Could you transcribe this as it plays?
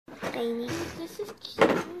tiny. This is cute.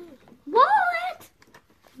 What?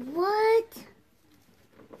 What?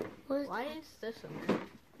 Why is this in there?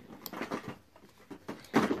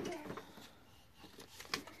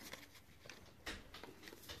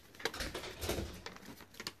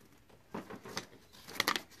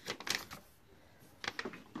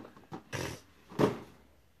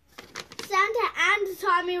 Santa and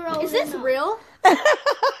Tommy Rose. Is this real?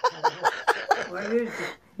 What is it?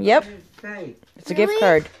 Yep. What does it say? It's a gift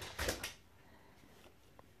card.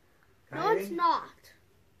 No, it's not.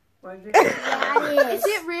 What does it Yeah, it Is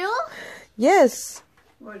it real? Yes.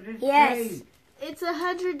 What does it Yes. say? It's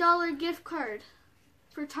 $100 gift card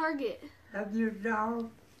for Target. $100?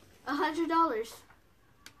 $100. Is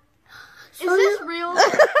So this real?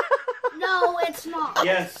 No, it's not.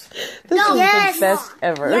 Yes. This No, is yes. the best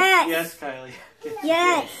ever. Yes. Yes, Kylie.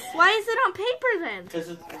 Yes. Why is it on paper then? Because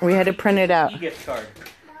it's We had to print it out. e-gift card.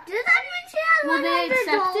 Does that mean she has Will they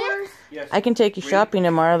accept $100? it? Yes. I can take you shopping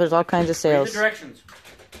tomorrow. There's all kinds of Read the sales. directions.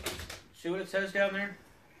 See what it says down there?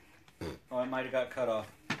 Oh, I might have got cut off.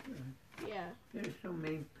 Yeah. There's so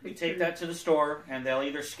many You pictures. take that to the store, and they'll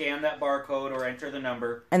either scan that barcode or enter the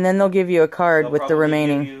number. And then they'll give you a card They'll with the probably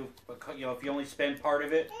remaining. give you know, if you only spend part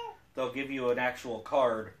of it, they'll give you an actual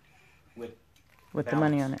card with. With the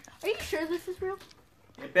money on it. Are you sure this is real?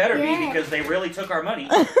 It better be Yeah. because they really took our money.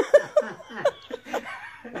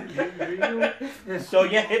 Is it real? So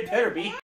yeah, it better be.